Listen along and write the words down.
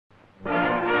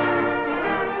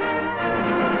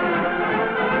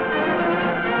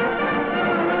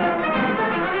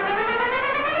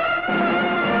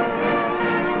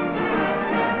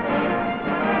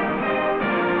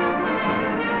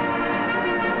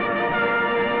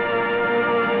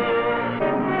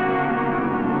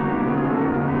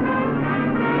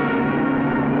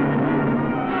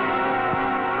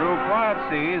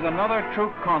another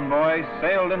troop convoy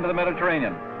sailed into the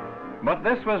Mediterranean. But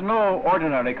this was no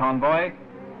ordinary convoy.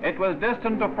 It was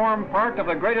destined to form part of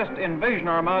the greatest invasion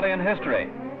armada in history,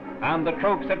 and the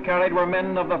troops it carried were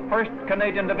men of the First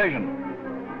Canadian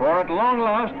Division. For at long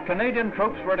last, Canadian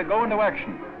troops were to go into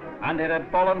action, and it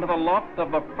had fallen to the lot of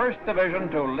the First Division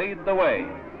to lead the way,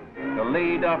 to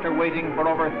lead after waiting for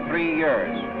over 3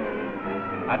 years.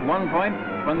 At one point,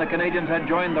 when the Canadians had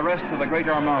joined the rest of the Great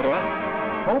Armada,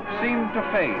 hope seemed to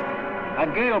fade. A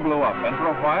gale blew up, and for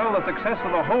a while the success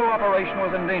of the whole operation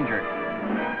was endangered.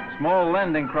 Small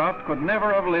landing craft could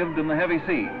never have lived in the heavy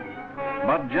sea.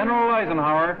 But General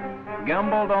Eisenhower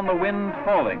gambled on the wind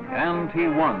falling, and he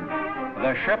won.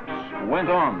 The ships went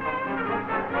on.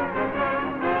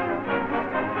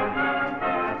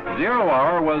 0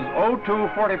 hour was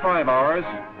 02:45 hours,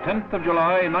 10th of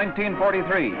July,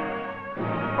 1943.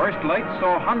 First light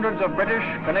saw hundreds of British,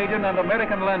 Canadian, and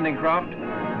American landing craft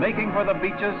making for the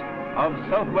beaches of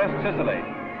Southwest Sicily.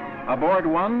 Aboard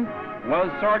one was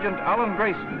Sergeant Alan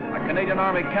Grayson, a Canadian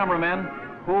Army cameraman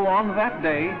who on that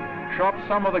day shot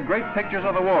some of the great pictures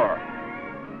of the war.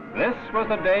 This was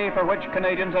the day for which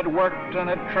Canadians had worked and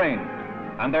had trained,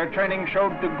 and their training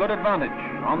showed to good advantage.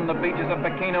 On the beaches of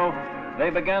Pachino, they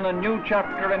began a new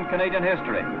chapter in Canadian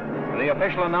history. The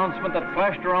official announcement that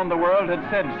flashed around the world had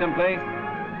said simply,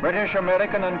 British,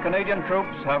 American, and Canadian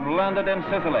troops have landed in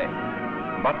Sicily.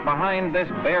 But behind this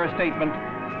bare statement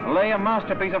lay a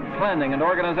masterpiece of planning and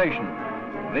organization.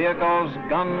 Vehicles,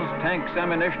 guns, tanks,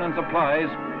 ammunition, and supplies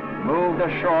moved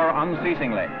ashore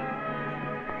unceasingly.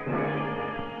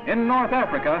 In North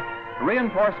Africa,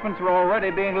 reinforcements were already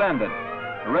being landed,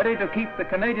 ready to keep the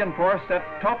Canadian force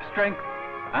at top strength,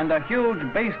 and a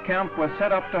huge base camp was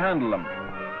set up to handle them.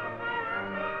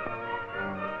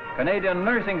 Canadian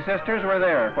nursing sisters were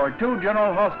there, for 2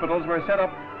 general hospitals were set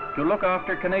up to look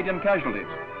after Canadian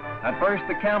casualties. At first,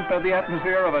 the camp had the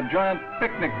atmosphere of a giant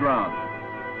picnic ground,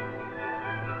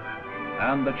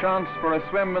 and the chance for a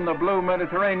swim in the blue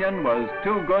Mediterranean was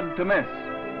too good to miss.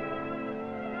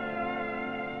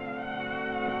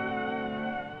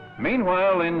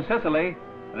 Meanwhile, in Sicily,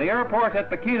 the airport at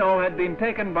Pachino had been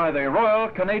taken by the Royal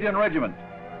Canadian Regiment.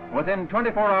 Within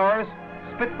 24 hours,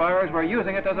 Spitfires were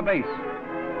using it as a base.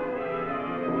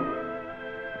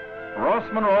 Ross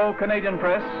Munro, Canadian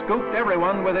Press, scooped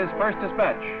everyone with his first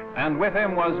dispatch, and with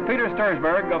him was Peter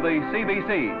Stursberg of the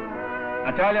CBC.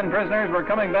 Italian prisoners were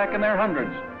coming back in their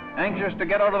hundreds, anxious to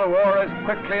get out of the war as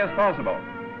quickly as possible.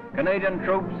 Canadian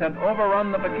troops had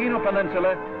overrun the Pachino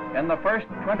Peninsula in the first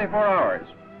 24 hours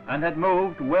and had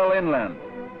moved well inland.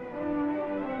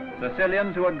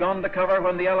 Sicilians who had gone to cover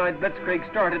when the Allied blitzkrieg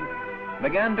started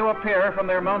began to appear from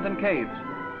their mountain caves,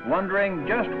 wondering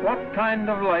just what kind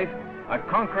of life a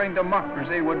conquering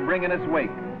democracy would bring in its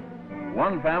wake.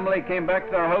 One family came back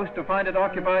to their house to find it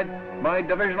occupied by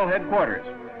divisional headquarters,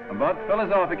 but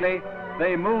philosophically,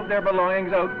 they moved their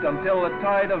belongings out until the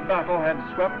tide of battle had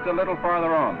swept a little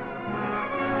farther on.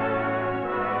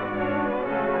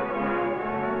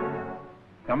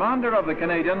 Commander of the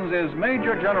Canadians is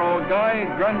Major General Guy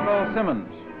Granville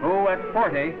Simonds, who at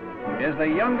 40 is the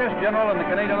youngest general in the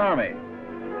Canadian Army.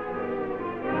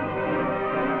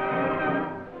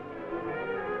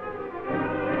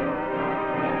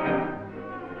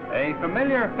 A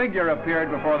familiar figure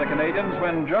appeared before the Canadians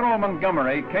when General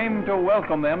Montgomery came to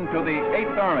welcome them to the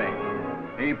 8th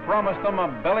Army. He promised them a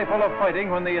bellyful of fighting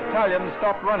when the Italians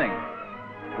stopped running.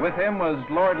 With him was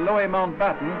Lord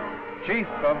Mountbatten, Chief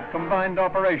of Combined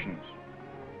Operations.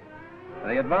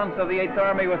 The advance of the 8th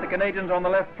Army with the Canadians on the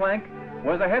left flank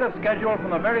was ahead of schedule from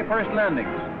the very first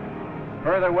landings.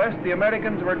 Further west, the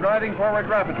Americans were driving forward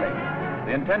rapidly,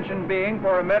 the intention being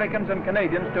for Americans and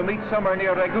Canadians to meet somewhere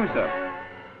near Ragusa.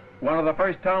 One of the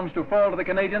first towns to fall to the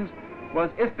Canadians was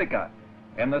Ithica,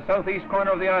 in the southeast corner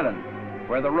of the island,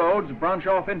 where the roads branch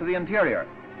off into the interior.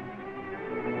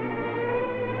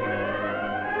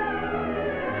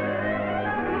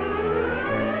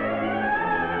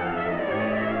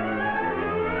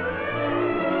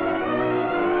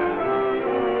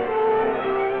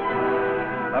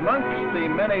 Amongst the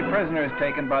many prisoners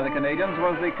taken by the Canadians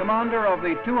was the commander of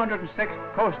the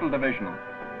 206th Coastal Division,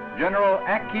 General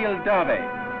Aquile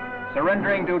Davez.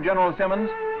 Surrendering to General Simonds,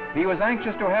 he was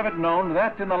anxious to have it known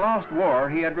that in the last war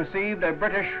he had received a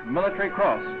British military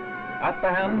cross at the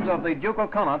hands of the Duke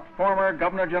of Connaught, former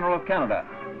Governor General of Canada.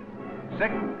 Sic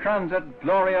transit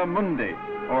gloria mundi,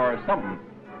 or something.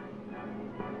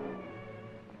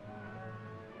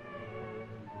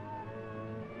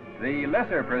 The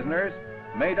lesser prisoners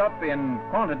made up in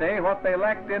quantity what they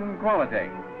lacked in quality,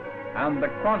 and the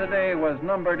quantity was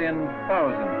numbered in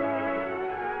thousands.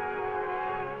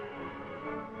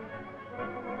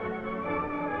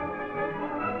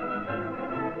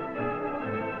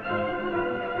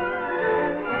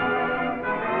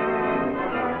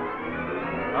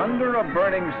 Under a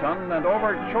burning sun and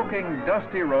over choking,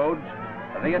 dusty roads,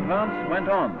 the advance went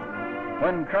on.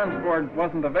 When transport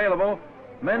wasn't available,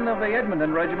 men of the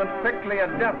Edmonton Regiment quickly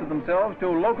adapted themselves to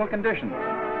local conditions.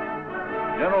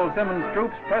 General Simonds'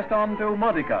 troops pressed on to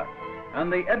Modica,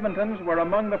 and the Edmontons were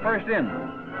among the first in.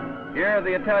 Here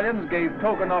the Italians gave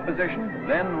token opposition,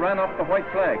 then ran up the white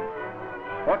flag.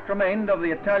 What remained of the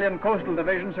Italian Coastal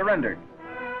Division surrendered,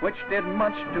 which did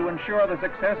much to ensure the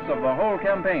success of the whole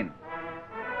campaign.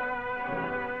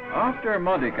 After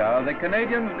Modica, the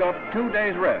Canadians got 2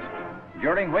 days' rest,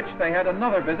 during which they had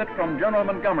another visit from General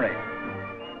Montgomery.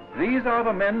 These are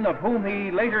the men of whom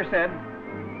he later said,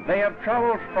 "They have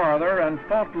traveled farther and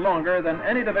fought longer than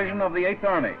any division of the 8th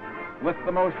Army, with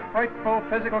the most frightful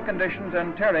physical conditions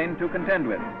and terrain to contend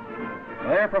with.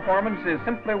 Their performance is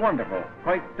simply wonderful,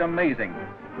 quite amazing.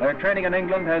 Their training in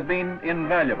England has been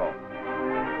invaluable."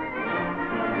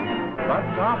 But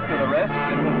after the rest,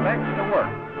 it was back to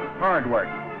work, hard work.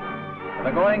 The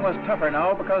going was tougher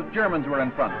now because Germans were in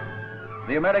front.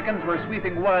 The Americans were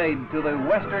sweeping wide to the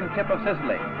western tip of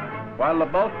Sicily, while the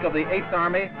bulk of the 8th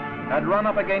Army had run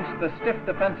up against the stiff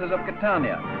defenses of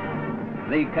Catania.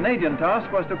 The Canadian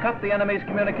task was to cut the enemy's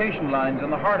communication lines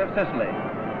in the heart of Sicily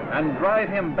and drive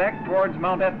him back towards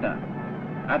Mount Etna.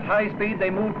 At high speed, they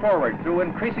moved forward through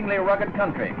increasingly rugged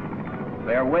country.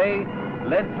 Their way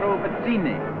led through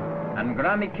Vizzini and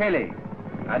Gramichele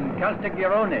and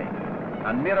Caltagirone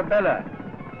and Mirabella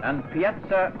and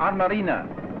Piazza Armerina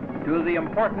to the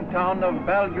important town of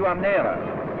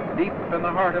Valguahera, deep in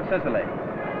the heart of Sicily.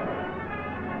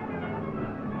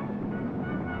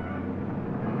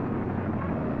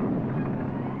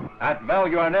 At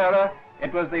Valguahera,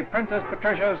 it was the Princess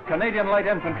Patricia's Canadian Light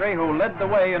Infantry who led the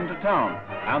way into town,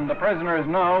 and the prisoners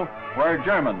now were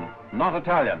German, not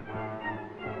Italian.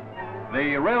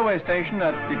 The railway station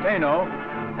at Ditlaino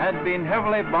had been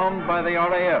heavily bombed by the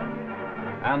RAF,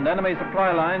 and enemy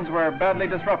supply lines were badly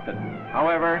disrupted.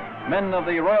 However, men of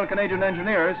the Royal Canadian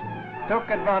Engineers took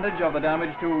advantage of the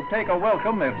damage to take a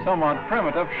welcome, if somewhat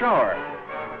primitive, shower.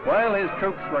 While his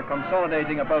troops were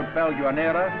consolidating about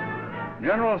Valguahera,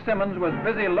 General Simonds was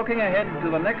busy looking ahead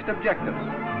to the next objectives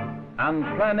and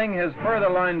planning his further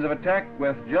lines of attack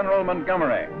with General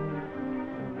Montgomery.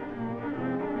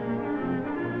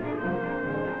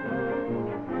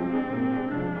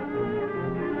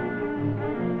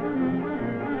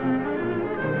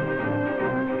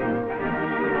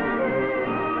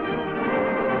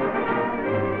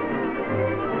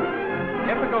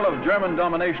 Typical of German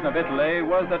domination of Italy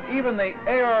was that even the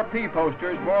ARP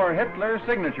posters bore Hitler's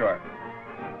signature.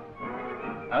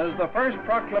 As the first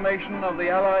proclamation of the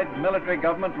Allied military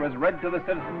government was read to the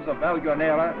citizens of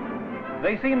Valguahera,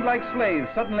 they seemed like slaves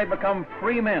suddenly become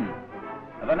free men.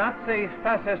 The Nazi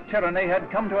fascist tyranny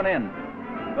had come to an end.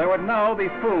 There would now be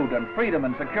food and freedom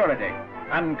and security,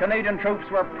 and Canadian troops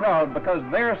were proud because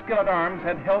their skill at arms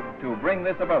had helped to bring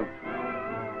this about.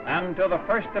 And to the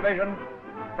 1st Division,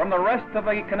 from the rest of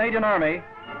the Canadian Army,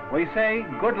 we say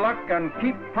good luck and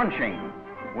keep punching.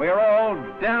 We're all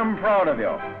damn proud of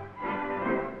you.